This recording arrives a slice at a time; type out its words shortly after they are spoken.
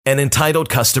An entitled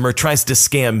customer tries to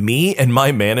scam me and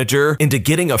my manager into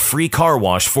getting a free car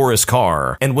wash for his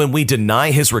car, and when we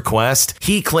deny his request,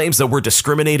 he claims that we're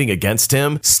discriminating against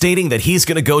him, stating that he's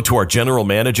going to go to our general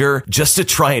manager just to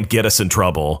try and get us in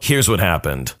trouble. Here's what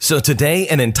happened. So today,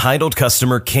 an entitled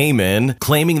customer came in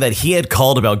claiming that he had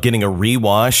called about getting a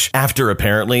rewash after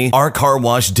apparently our car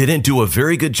wash didn't do a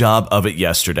very good job of it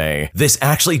yesterday. This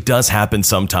actually does happen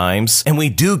sometimes, and we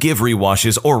do give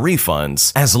rewashes or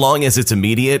refunds as long as it's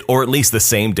immediate or at least the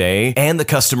same day, and the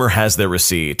customer has their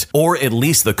receipt, or at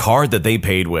least the card that they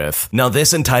paid with. Now,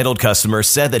 this entitled customer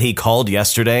said that he called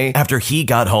yesterday after he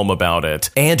got home about it,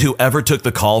 and whoever took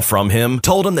the call from him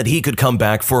told him that he could come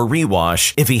back for a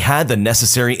rewash if he had the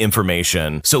necessary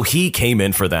information, so he came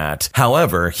in for that.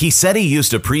 However, he said he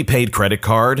used a prepaid credit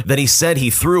card that he said he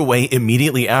threw away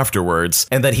immediately afterwards,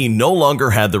 and that he no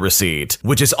longer had the receipt,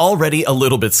 which is already a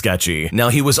little bit sketchy. Now,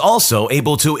 he was also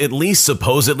able to at least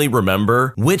supposedly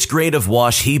remember which grade of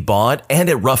wash he bought and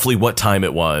at roughly what time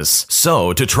it was.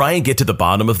 So, to try and get to the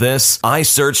bottom of this, I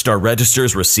searched our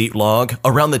register's receipt log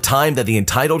around the time that the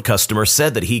entitled customer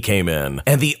said that he came in,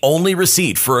 and the only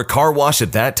receipt for a car wash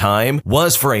at that time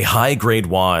was for a high-grade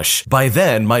wash. By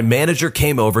then, my manager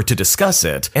came over to discuss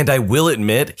it, and I will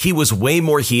admit he was way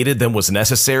more heated than was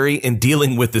necessary in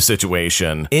dealing with the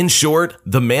situation. In short,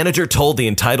 the manager told the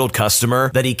entitled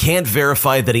customer that he can't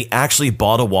verify that he actually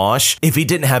bought a wash if he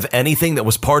didn't have anything that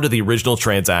was part of the original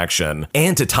transaction.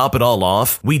 And to top it all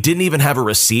off, we didn't even have a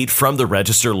receipt from the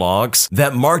register logs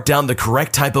that marked down the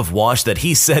correct type of wash that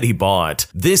he said he bought.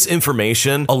 This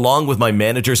information, along with my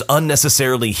manager's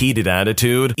unnecessarily heated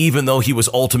attitude, even though he was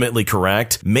ultimately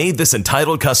correct, made this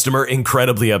entitled customer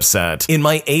incredibly upset. In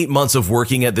my 8 months of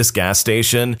working at this gas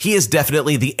station, he is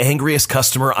definitely the angriest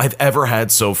customer I've ever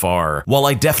had so far. While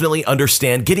I definitely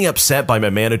understand getting upset by my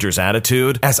manager's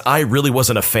attitude, as I really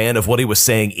wasn't a fan of what he was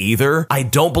saying either, I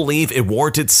don't believe it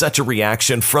warranted such a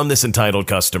reaction from this entitled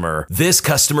customer. This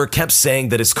customer kept saying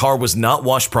that his car was not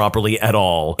washed properly at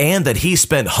all, and that he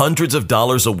spent hundreds of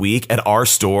dollars a week at our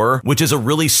store, which is a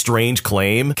really strange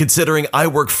claim, considering I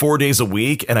work 4 days a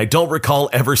week and I don't recall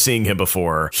ever seeing him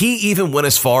before. He even went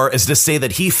as far as to say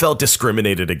that he felt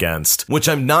discriminated against, which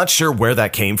I'm not sure where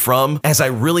that came from, as I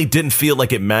really didn't feel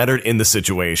like it mattered in the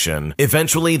situation.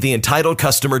 Eventually, the entitled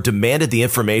customer demanded the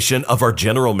information of our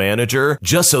general manager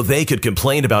just so they could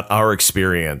complain about our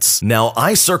experience. Now,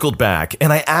 I circled back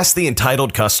and I asked the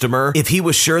entitled customer if he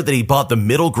was sure that he bought the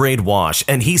middle grade wash,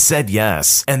 and he said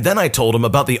yes. And then I told him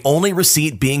about the only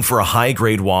receipt being for a high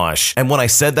grade wash, and when I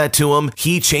said that to him,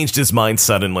 he changed his mind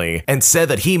suddenly and said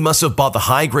that he must have bought the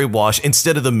high grade wash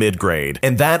instead of the mid grade,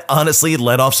 and that honestly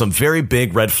let off some very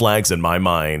big red flags in my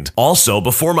mind. Also,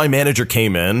 before my manager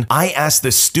came in, I asked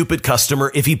this stupid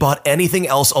customer if he bought anything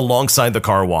else alongside the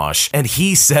car wash, and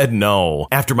he said no.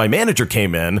 After my manager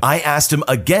came in, I asked him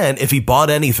again if he bought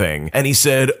anything, and he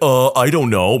said, I don't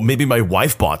know, maybe my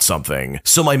wife bought something.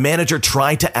 So my manager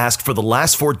tried to ask for the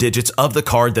last 4 digits of the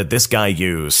card that this guy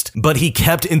used, but he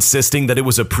kept insisting that it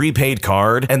was a prepaid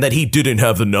card and that he didn't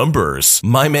have the numbers.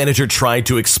 My manager tried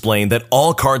to explain that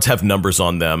all cards have numbers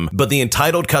on them, but the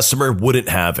entitled customer wouldn't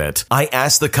have it. I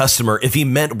asked the customer if he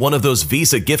meant one of those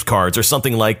Visa gift cards or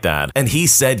something like that, and he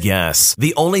said yes.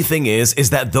 The only thing is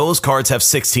that those cards have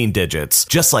 16 digits,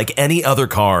 just like any other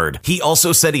card. He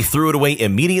also said he threw it away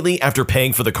immediately after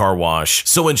paying for the car wash.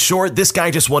 So in short, this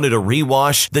guy just wanted a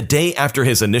rewash the day after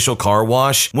his initial car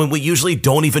wash, when we usually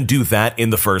don't even do that in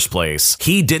the first place.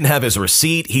 He didn't have his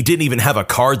receipt, he didn't even have a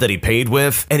card that he paid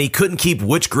with, and he couldn't keep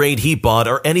which grade he bought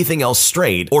or anything else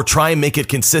straight or try and make it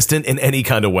consistent in any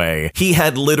kind of way. He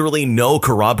had literally no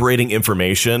corroborating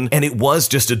information, and it was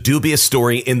just a dubious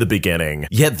story in the beginning.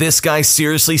 Yet this guy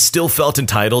seriously still felt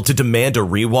entitled to demand a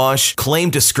rewash, claim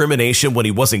discrimination when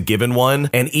he wasn't given one,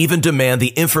 and even demand the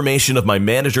information of my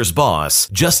manager's boss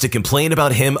just to complain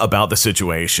about him about the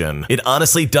situation. It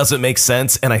honestly doesn't make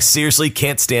sense, and I seriously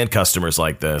can't stand customers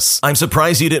like this. I'm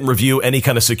surprised you didn't review any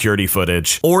kind of security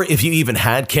footage, or if you even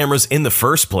had cameras in the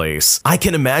first place. I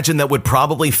can imagine that would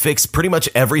probably fix pretty much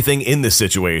everything in this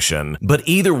situation. But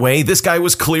either way, this guy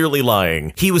was clearly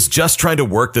lying. He was just trying to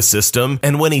work the system,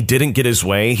 and when he didn't get his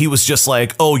way, he was just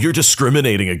like, oh, you're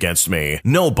discriminating against me.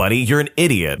 No, buddy, you're an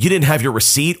idiot. You didn't have your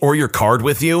receipt or your card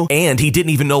with you, and he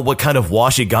didn't even know what kind of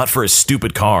wash he got for his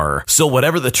stupid car. So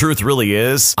whatever the truth really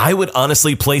is, I would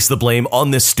honestly place the blame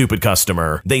on this stupid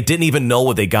customer. They didn't even know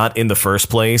what they got in the first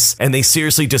place, and they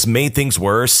seriously just made things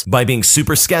worse by being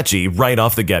super sketchy right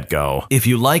off the get-go. If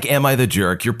you like Am I the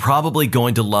Jerk, you're probably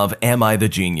going to love Am I the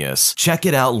Genius. Check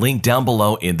it out, link down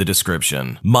below in the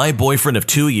description. My boyfriend of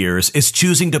 2 years is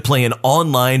choosing to play an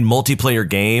online multiplayer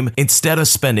game instead of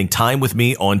spending time with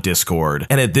me on Discord.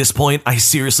 And at at this point, I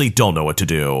seriously don't know what to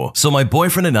do. So my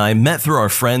boyfriend and I met through our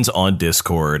friends on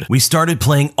Discord. We started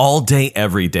playing all day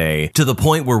every day, to the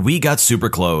point where we got super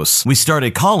close. We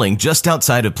started calling just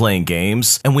outside of playing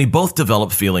games, and we both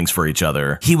developed feelings for each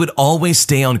other. He would always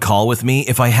stay on call with me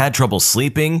if I had trouble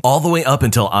sleeping, all the way up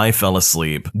until I fell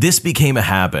asleep. This became a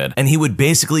habit, and he would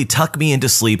basically tuck me into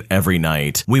sleep every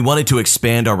night. We wanted to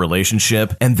expand our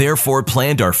relationship, and therefore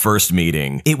planned our first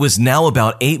meeting. It was now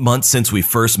about 8 months since we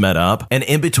first met up, and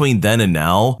in between then and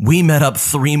now, we met up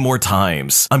 3 more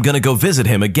times. I'm gonna go visit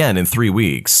him again in 3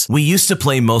 weeks. We used to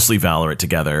play mostly Valorant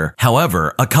together.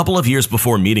 However, a couple of years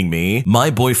before meeting me,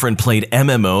 my boyfriend played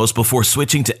MMOs before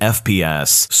switching to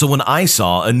FPS. So when I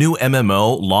saw a new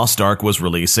MMO, Lost Ark, was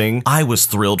releasing, I was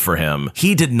thrilled for him.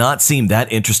 He did not seem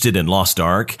that interested in Lost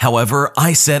Ark. However,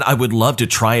 I said I would love to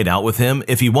try it out with him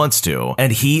if he wants to,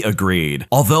 and he agreed.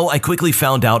 Although I quickly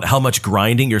found out how much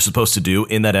grinding you're supposed to do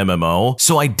in that MMO,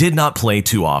 so I did not play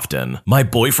too often. My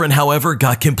boyfriend, however,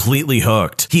 got completely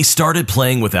hooked. He started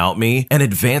playing without me and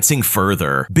advancing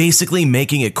further, basically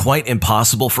making it quite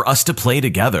impossible for us to play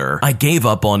together. I gave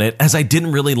up on it as I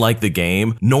didn't really like the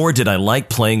game, nor did I like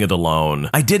playing it alone.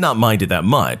 I did not mind it that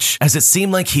much, as it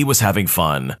seemed like he was having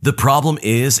fun. The problem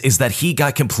is that he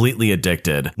got completely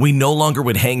addicted. We no longer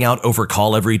would hang out over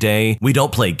call every day. We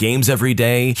don't play games every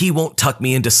day. He won't tuck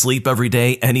me into sleep every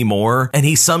day anymore, and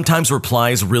he sometimes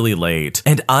replies really late,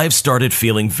 and I've started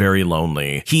feeling very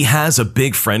lonely. He has a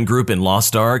big friend group in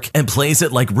Lost Ark and plays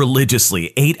it like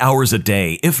religiously 8 hours a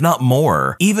day, if not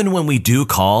more. Even when we do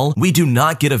call, we do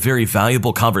not get a very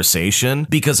valuable conversation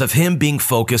because of him being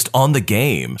focused on the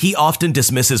game. He often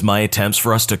dismisses my attempts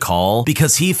for us to call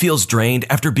because he feels drained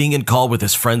after being in call with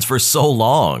his friends for so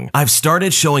long. I've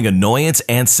started showing annoyance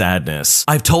and sadness.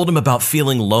 I've told him about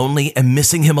feeling lonely and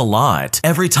missing him a lot.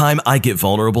 Every time I get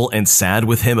vulnerable and sad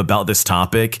with him about this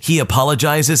topic, he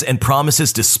apologizes and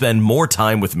promises to spend more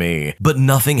time with me, but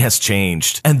nothing has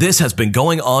changed. And this has been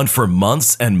going on for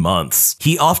months and months.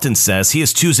 He often says he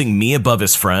is choosing me above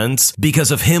his friends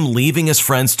because of him leaving his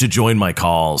friends to join my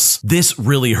calls. This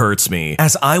really hurts me,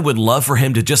 as I would love for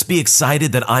him to just be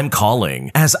excited that I'm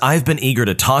calling, as I've been eager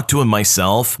to talk to him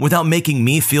myself without making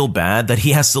me feel bad that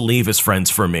he has to leave his friends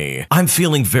for me. I'm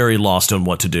feeling very lost on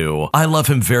what to do. I love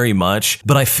him very much,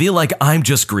 but I feel like I'm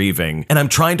just grieving, and I'm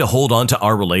trying to hold on to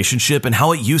our relationship and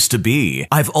how it used to be.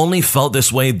 I've only felt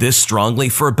this way this strongly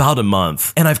for about a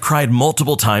month, and I've cried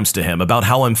multiple times to him about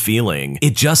how I'm feeling.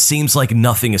 It just seems like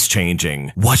nothing is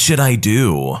changing. What should I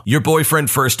do? Your boyfriend,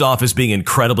 first off, is being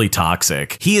incredibly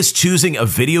toxic. He is choosing a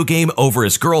video game over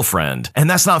his girlfriend, and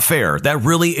that's not fair. That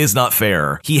really is not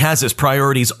fair. He has his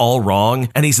priorities all wrong,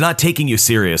 and he's not taking you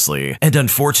seriously. And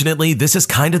unfortunately, this is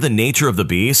kind of the nature of the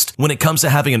beast when it comes to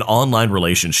having an online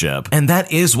relationship, and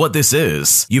that is what this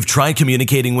is. You've tried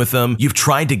communicating with him, you've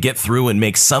tried to get through and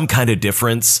make some kind of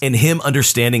difference in him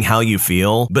understanding how you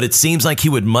feel, but it seems like he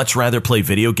would much rather play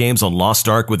video games on Lost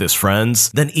Ark with his friends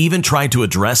than even try to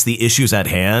address the issues at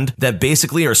hand that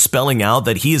basically are spelling out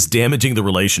that he is damaging the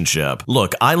relationship.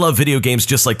 Look, I love video games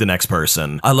just like the next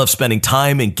person. I love spending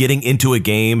time and getting into a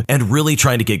game and really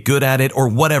trying to get good at it or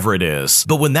whatever it is.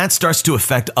 But when that starts to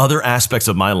affect other aspects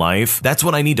of my life, that's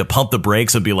when I need to pump the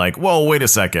brakes and be like, whoa, wait a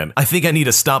second. I think I need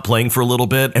to stop playing for a little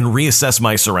bit and reassess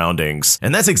my surroundings.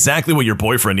 And that's exactly what your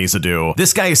boyfriend needs to do.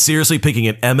 This guy is seriously picking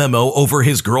an MMO over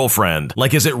his girlfriend.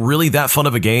 Like, is it really that fun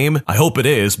of a game? I hope it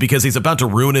is, because he's about to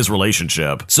ruin his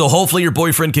relationship. So hopefully your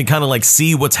boyfriend can kind of like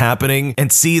see what's happening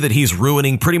and see that he's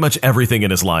ruining pretty much everything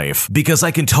in his life, because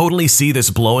I can totally see this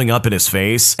blowing up in his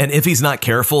face, and if he's not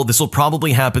careful, this will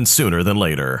probably happen sooner than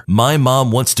later. My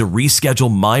mom wants to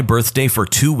reschedule my birthday for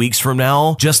 2 weeks from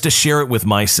now just to share it with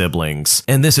my siblings.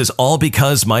 And this is all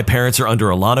because my parents are under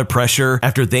a lot of pressure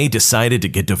after they decided to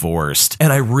get divorced.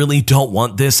 And I really don't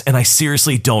want this, and I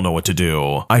seriously don't know what to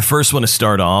do. I first want to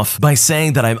start off by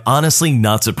saying that I'm honestly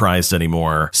not surprised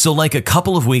anymore. So like a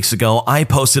couple of weeks ago, I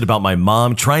posted about my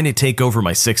mom trying to take over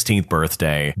my 16th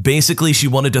birthday. Basically, she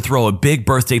wanted to throw a big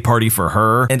birthday party for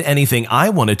her, and anything I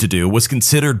wanted to do was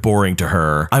considered boring to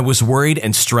her. I was worried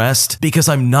and stressed because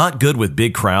I'm not good with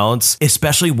big crowds,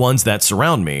 especially ones that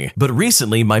surround me. But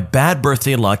recently, my bad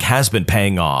birthday luck has been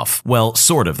paying off. Well,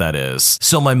 sort of, that is.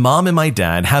 So my mom and my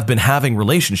dad have been having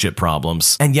relationship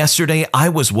problems, and yesterday I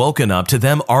was woken up to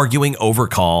them arguing over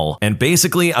call, and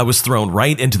basically I was thrown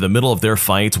right into the middle of their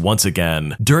fight once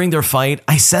again. During their fight,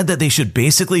 I said that they should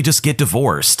basically just get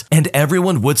divorced, and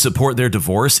everyone would support their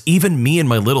divorce, even me and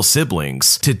my little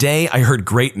siblings. Today, I heard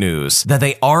great news that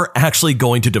they are actually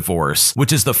going to divorce,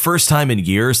 which is the first time in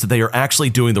years that they are actually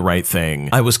doing the right thing.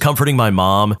 I was comforting my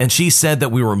mom, and she said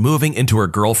that we were moving into her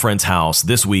girlfriend's house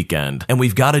this weekend, and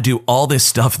we've got to do all this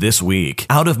stuff this week.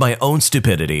 Out out of my own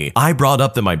stupidity, I brought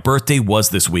up that my birthday was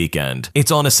this weekend.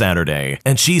 It's on a Saturday,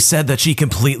 and she said that she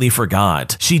completely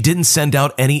forgot. She didn't send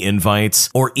out any invites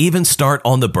or even start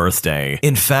on the birthday.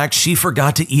 In fact, she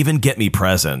forgot to even get me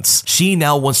presents. She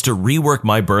now wants to rework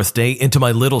my birthday into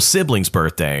my little sibling's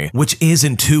birthday, which is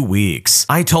in 2 weeks.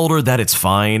 I told her that it's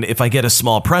fine if I get a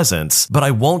small presents, but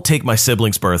I won't take my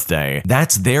sibling's birthday.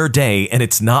 That's their day and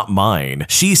it's not mine.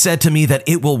 She said to me that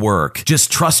it will work.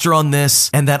 Just trust her on this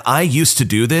and that I used to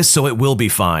do this, so it will be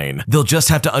fine. They'll just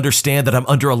have to understand that I'm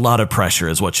under a lot of pressure,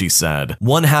 is what she said.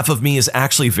 One half of me is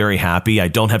actually very happy I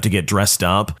don't have to get dressed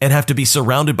up and have to be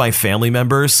surrounded by family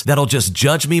members that'll just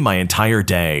judge me my entire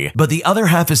day. But the other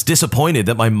half is disappointed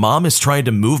that my mom is trying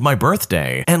to move my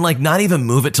birthday and not even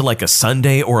move it to a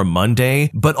Sunday or a Monday,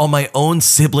 but on my own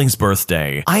sibling's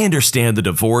birthday. I understand the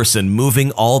divorce and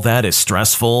moving all that is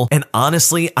stressful, and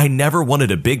honestly, I never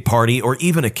wanted a big party or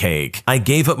even a cake. I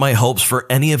gave up my hopes for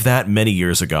any of that many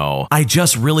years ago. I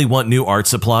just really want new art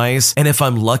supplies, and if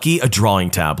I'm lucky, a drawing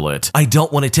tablet. I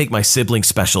don't want to take my sibling's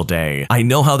special day. I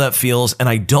know how that feels, and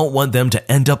I don't want them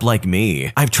to end up like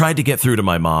me. I've tried to get through to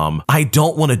my mom. I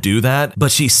don't want to do that,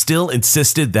 but she still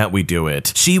insisted that we do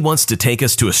it. She wants to take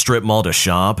us to a strip mall to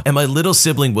shop, and my little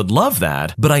sibling would love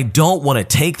that, but I don't want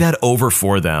to take that over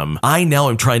for them. I now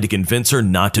am trying to convince her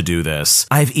not to do this.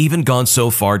 I've even gone so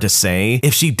far to say,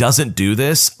 if she doesn't do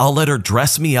this, I'll let her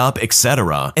dress me up,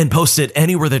 etc., and post it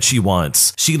anywhere that she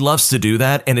wants. She loves to do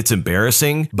that, and it's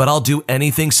embarrassing, but I'll do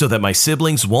anything so that my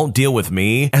siblings won't deal with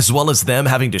me, as well as them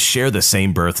having to share the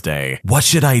same birthday. What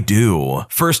should I do?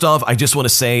 First off, I just want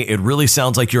to say it really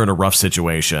sounds like you're in a rough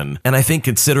situation, and I think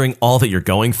considering all that you're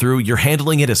going through, you're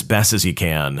handling it as best as you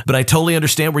can. But I totally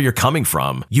understand where you're coming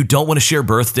from. You don't want to share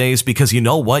birthdays because you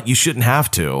know what? You shouldn't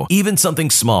have to. Even something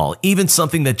small, even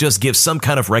something that just gives some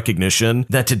kind of recognition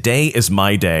that today is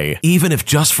my day, even if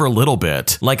just for a little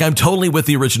bit. I'm totally with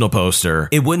the original poster.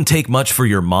 It wouldn't take much for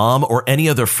your mom or any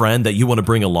other friend that you want to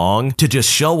bring along to just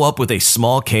show up with a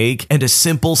small cake and a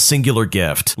simple singular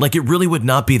gift. It really would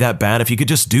not be that bad if you could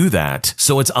just do that.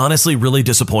 So it's honestly really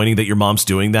disappointing that your mom's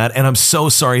doing that, and I'm so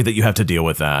sorry that you have to deal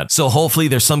with that. So hopefully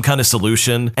there's some kind of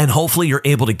solution, and hopefully you're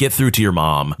able to get through to your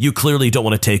mom. You clearly don't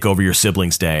want to take over your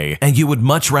sibling's day, and you would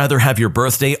much rather have your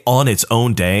birthday on its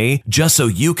own day just so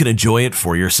you can enjoy it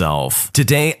for yourself.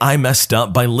 Today, I messed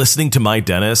up by listening to my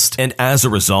dentist, and as a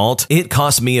result, it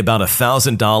cost me about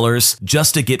 $1,000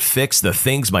 just to get fixed the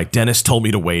things my dentist told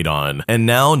me to wait on. And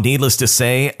now, needless to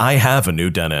say, I have a new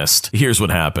dentist. Here's what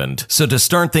happened. So to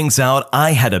start things out,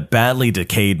 I had a badly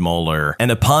decayed molar,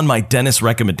 and upon my dentist's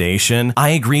recommendation, I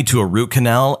agreed to a root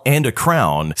canal and a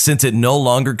crown since it no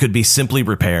longer could be simply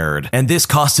repaired, and this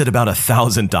costed about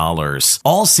 $1,000.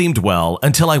 All seemed well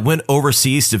until I went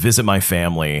overseas to visit my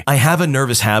family. I have a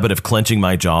nervous habit of clenching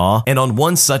my jaw, and on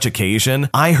one such occasion,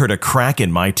 I heard a crack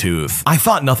in my tooth. I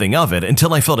thought nothing of it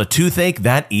until I felt a toothache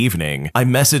that evening. I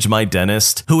messaged my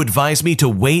dentist, who advised me to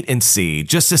wait and see,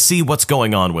 just to see what's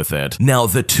going on with it. Now,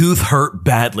 the tooth hurt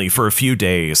badly for a few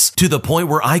days, to the point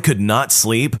where I could not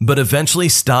sleep, but eventually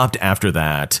stopped after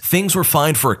that. Things were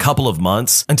fine for a couple of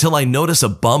months until I noticed a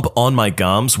bump on my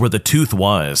gums where the tooth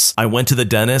was. I went to the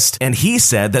dentist, and he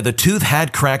said that the tooth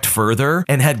had cracked further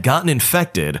and had gotten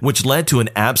infected, which led to an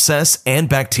abscess and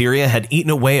bacteria had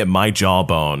eaten away at my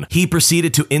jawbone. He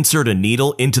proceeded to insert a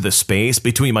needle into the space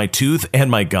between my tooth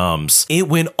and my gums. It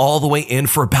went all the way in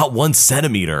for about 1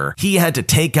 centimeter. He had to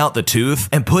take out the tooth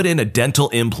and put in a dental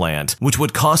implant, which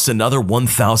would cost another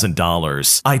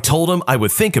 $1,000. I told him I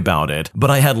would think about it,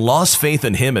 but I had lost faith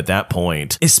in him at that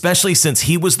point, especially since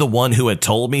he was the one who had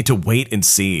told me to wait and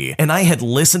see, and I had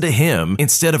listened to him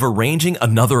instead of arranging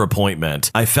another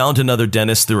appointment. I found another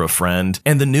dentist through a friend,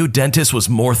 and the new dentist was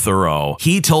more thorough.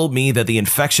 He told me that the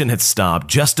infection had stopped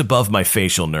just above my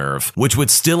facial nerve, which would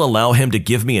still allow him to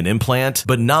give me an implant,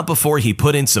 but not before he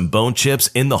put in some bone chips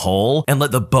in the hole and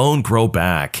let the bone grow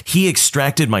back. He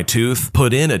extracted my tooth,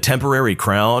 put in a temporary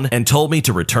crown, and told me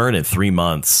to return in 3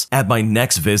 months. At my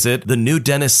next visit, the new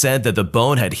dentist said that the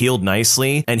bone had healed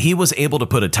nicely, and he was able to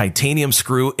put a titanium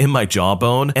screw in my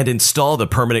jawbone and install the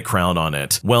permanent crown on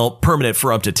it. Well, permanent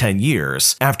for up to 10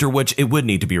 years, after which it would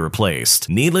need to be replaced.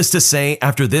 Needless to say,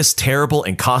 after this terrible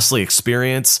and costly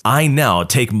experience, I now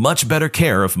take much better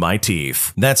care of my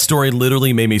teeth. That story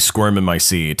literally made me squirm in my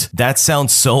seat. That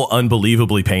sounds so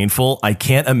unbelievably painful, I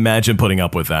can't imagine putting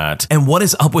up with that. And what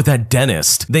is up with that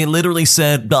dentist? They literally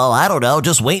said, "Oh, I don't know,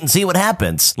 just wait and see what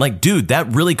happens." Dude,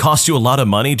 that really costs you a lot of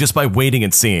money just by waiting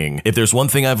and seeing. If there's one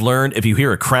thing I've learned, if you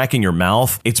hear a crack in your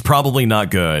mouth, it's probably not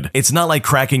good. It's not like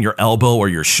cracking your elbow or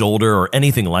your shoulder or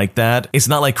anything like that. It's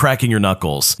not like cracking your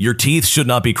knuckles. Your teeth should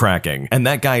not be cracking, and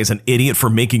that guy is an idiot for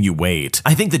making you wait.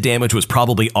 I think the damage was probably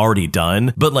probably already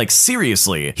done, but like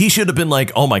seriously, he should have been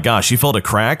like, oh my gosh, you felt a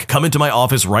crack? Come into my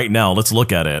office right now, let's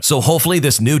look at it. So hopefully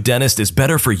this new dentist is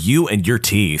better for you and your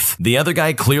teeth. The other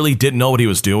guy clearly didn't know what he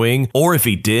was doing, or if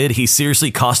he did, he seriously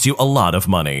cost you a lot of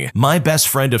money. My best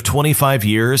friend of 25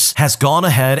 years has gone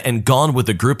ahead and gone with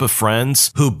a group of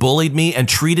friends who bullied me and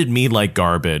treated me like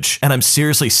garbage, and I'm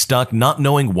seriously stuck not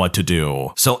knowing what to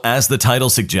do. So as the title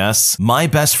suggests, my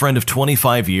best friend of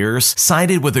 25 years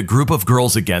sided with a group of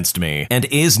girls against me and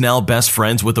is now best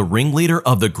friends with the ringleader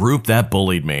of the group that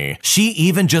bullied me. She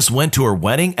even just went to her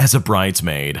wedding as a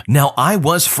bridesmaid. Now I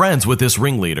was friends with this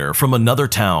ringleader from another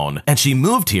town, and she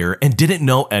moved here and didn't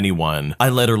know anyone. I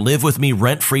let her live with me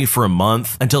rent-free for a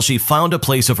month until she found a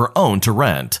place of her own to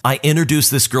rent. I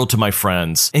introduced this girl to my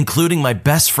friends, including my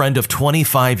best friend of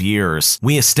 25 years.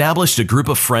 We established a group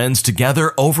of friends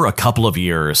together over a couple of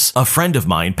years. A friend of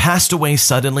mine passed away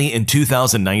suddenly in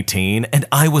 2019, and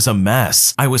I was a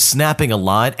mess. I was snapping a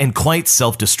lot and quite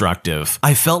self-destructive.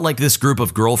 I felt like this group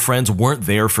of girlfriends weren't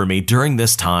there for me during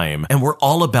this time, and were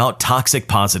all about toxic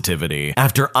positivity.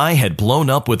 After I had blown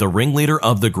up with the ringleader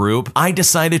of the group, I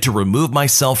decided to remove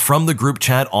myself from the group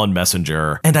chat on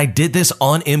Messenger, and I did this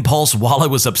on impulse while I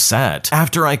was upset.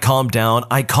 After I calmed down,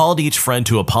 I called each friend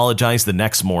to apologize the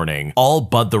next morning, all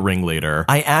but the ringleader.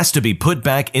 I asked to be put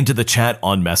back into the chat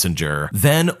on Messenger.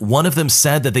 Then one of them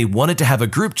said that they wanted to have a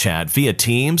group chat via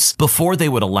Teams before they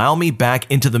would allow me back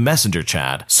into the Messenger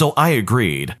chat, so I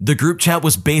agreed. The group chat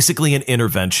was basically an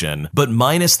intervention, but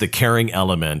minus the caring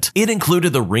element. It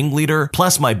included the ringleader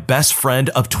plus my best friend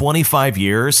of 25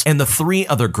 years and the 3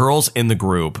 other girls in the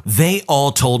group. They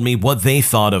all told me what they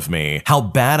thought of me, how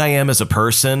bad I am as a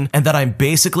person, and that I'm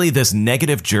basically this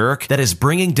negative jerk that is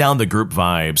bringing down the group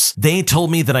vibes. They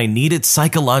told me that I needed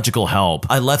psychological help.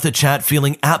 I left the chat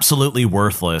feeling absolutely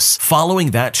worthless.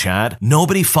 Following that chat,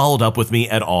 nobody followed up with me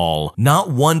at all. Not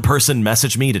one person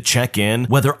messaged me to check in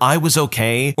whether I was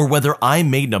okay or whether I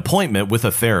made an appointment with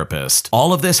a therapist.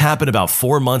 All of this happened about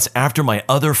 4 months after my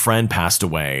other friend passed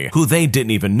away, who they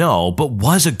didn't even know but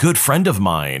was a good friend of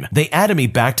mine. They added me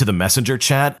back to the Messenger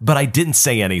chat, but I didn't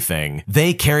say anything.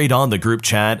 They carried on the group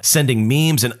chat, sending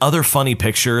memes and other funny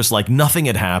pictures like nothing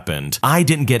had happened. I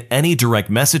didn't get any direct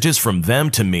messages from them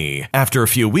to me. After a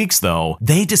few weeks though,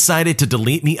 they decided to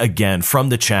delete me again from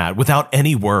the chat without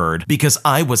any word because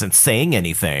I wasn't saying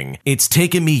anything. It's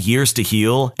taken me years to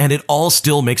heal, and it all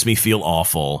still makes me feel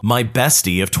awful. My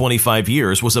bestie of 25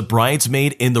 years was a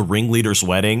bridesmaid in the ringleader's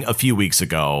wedding a few weeks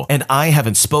ago, and I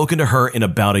haven't spoken to her in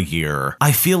about a year.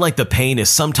 I feel like the pain is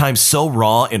sometimes so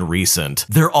raw and recent.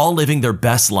 They're all living their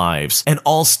best lives and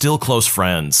all still close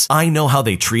friends. I know how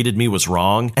they treated me was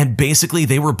wrong, and basically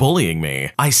they were bullying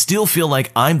me. I still feel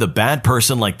like I'm the bad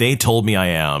person like they told me I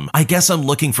am. I guess I'm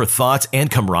looking for thoughts and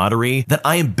camaraderie that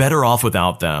I am better off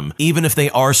without them, even if they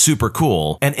are super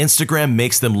cool and Instagram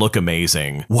makes them look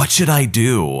amazing. What should I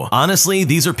do? Honestly,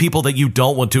 these are people that you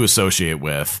don't want to associate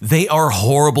with. They are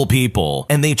horrible people,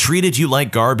 and they treated you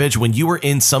like garbage when you were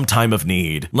in some time of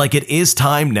need. Like, it is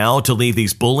time now to leave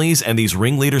these bullies and these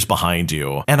ringleaders behind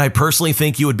you. And I personally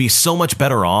think you would be so much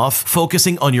better off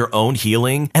focusing on your own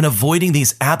healing and avoiding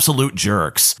these absolute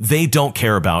jerks. They don't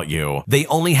care about you. They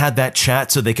only had that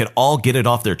chat so they could all get it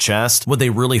off their chest what they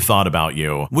really thought about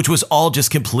you, which was all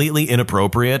just completely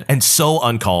inappropriate and so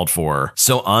uncalled for.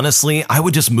 So honestly, I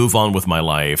would just move on with my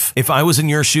life. If I was in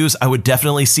your shoes, I would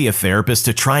definitely see a therapist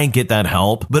to try and get that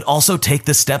help, but also take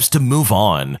the steps to move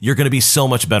on. You're going to be so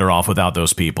much better off without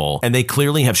those people, and they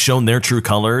clearly have shown their true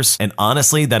colors, and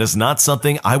honestly, that is not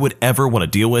something I would ever want to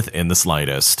deal with in the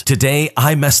slightest. Today,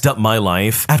 I messed up my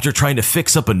life after trying to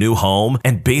fix up a new home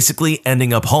and basically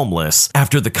ending up homeless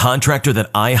after the contractor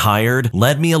that I hired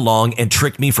led me along and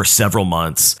tricked me for several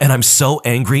months, and I'm so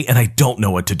angry and I don't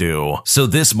know what to do. So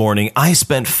this morning, I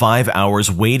spent 5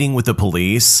 hours waiting with the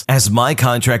police as my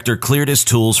contractor cleared his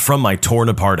tools from my torn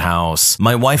apart house.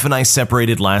 My wife and I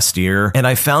separated last year, and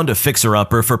I found a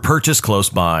fixer-upper for purchase close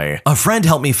by. A friend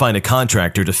helped me find a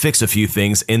contractor to fix a few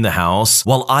things in the house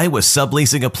while I was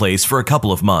subleasing a place for a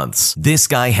couple of months. This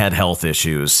guy had health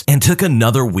issues and took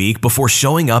another week before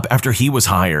showing up after he was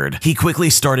hired. He quickly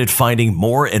started finding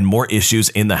more and more issues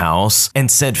in the house and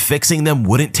said fixing them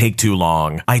wouldn't take too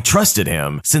long. I trusted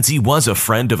him since he was a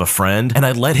friend of a friend, and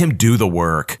I let him do the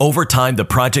work. Over time, the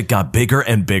project got bigger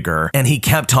and bigger, and he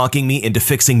kept talking me into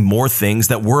fixing more things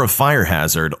that were a fire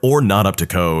hazard or not up to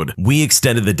code. We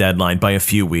extended the deadline by a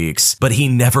few weeks, but he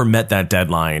never met that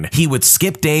deadline. He would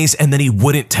skip days and then he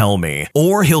wouldn't tell me.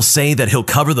 Or he'll say that he'll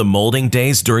cover the molding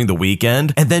days during the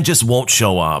weekend and then just won't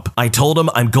show up. I told him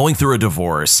I'm going through a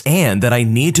divorce and that I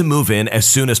need to move in as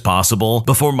soon as possible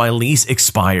before my lease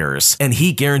expires, and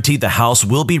he guaranteed the house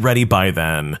will be ready by then.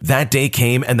 then. That day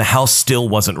came and the house still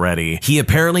wasn't ready. He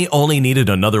apparently only needed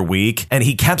another week, and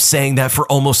he kept saying that for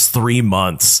almost 3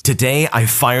 months. Today, I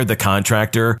fired the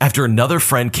contractor after another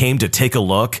friend came to take a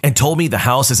look and told me the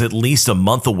house is at least a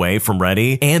month away from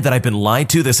ready and that I've been lied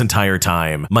to this entire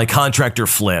time. My contractor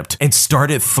flipped and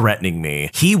started threatening me.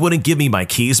 He wouldn't give me my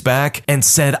keys back and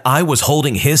said I was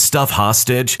holding his stuff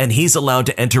hostage and he's allowed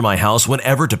to enter my house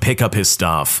whenever to pick up his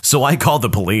stuff. So I called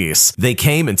the police. They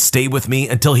came and stayed with me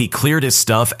until he cleared his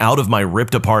stuff out of my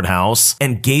ripped apart house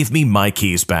and gave me my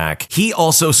keys back. He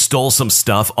also stole some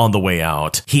stuff on the way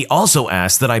out. He also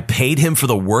asked that I paid him for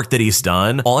the work that he's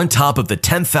done on top of the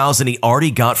 $10,000 he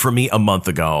already got from me a month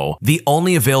ago. The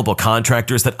only available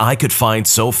contractors that I could find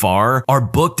so far are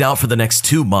booked out for the next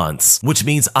 2 months, which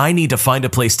means I need to find a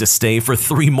place to stay for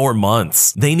 3 more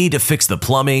months. They need to fix the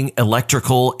plumbing,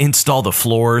 electrical, install the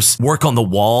floors, work on the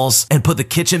walls, and put the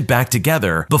kitchen back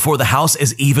together before the house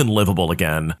is even livable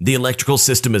again. The electrical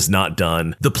system is not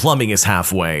done, the plumbing is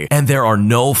halfway, and there are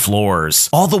no floors.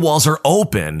 All the walls are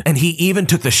open, and he even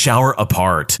took the shower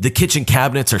apart. The kitchen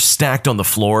cabinets are stacked on the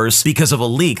floors because of a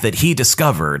leak that he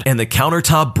discovered, and the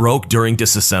countertop broke during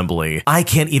disassembly. I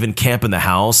can't even camp in the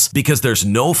house because there's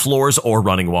no floors or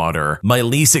running water. My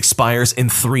lease expires in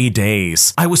 3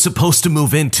 days. I was supposed to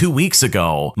move in 2 weeks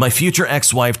ago. My future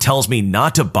ex-wife tells me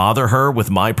not to bother her with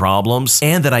my problems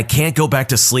and that I can't go back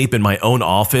to sleep in my own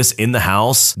office in the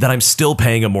house that I'm still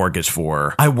paying a mortgage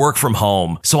for. I work from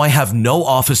home, so I have no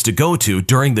office to go to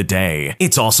during the day.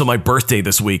 It's also my birthday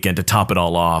this weekend to top it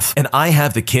all off, and I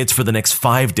have the kids for the next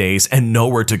 5 days and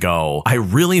nowhere to go. I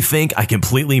really think I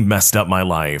completely messed up my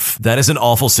life. That is an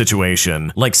awful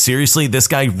situation. Like seriously, this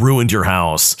guy ruined your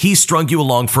house. He strung you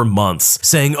along for months,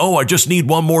 saying, oh, I just need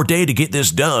 1 more day to get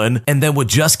this done, and then would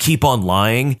just keep on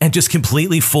lying and just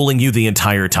completely fooling you the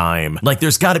entire time. Like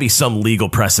there's gotta be some legal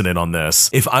precedent on this.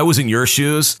 If I was in your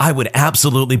shoes, I would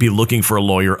absolutely be looking for a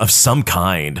lawyer of some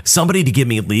kind. Somebody to give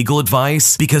me legal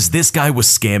advice because this guy was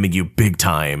scamming you big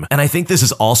time. And I think this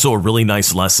is also a really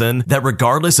nice lesson that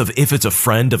regardless of if it's a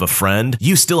friend of a friend,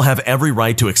 you still have every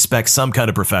right to expect some kind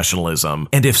of professionalism.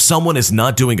 And if someone is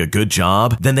not doing a good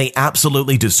job, then they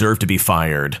absolutely deserve to be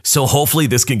fired. So hopefully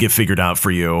this can get figured out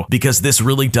for you because this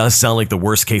really does sound like the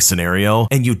worst case scenario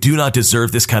and you do not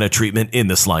deserve this kind of treatment in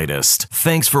the slightest.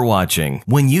 Thanks for watching.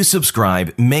 When you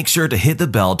subscribe, make sure to hit the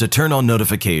bell to turn on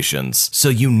notifications so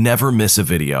you never miss a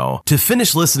video. To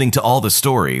finish listening to all the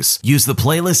stories, use the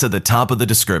playlist at the top of the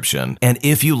description. And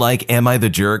if you like Am I the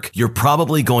Jerk, you're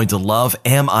probably going to love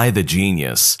Am I the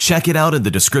Genius. Check it out in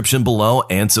the description below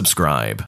and subscribe.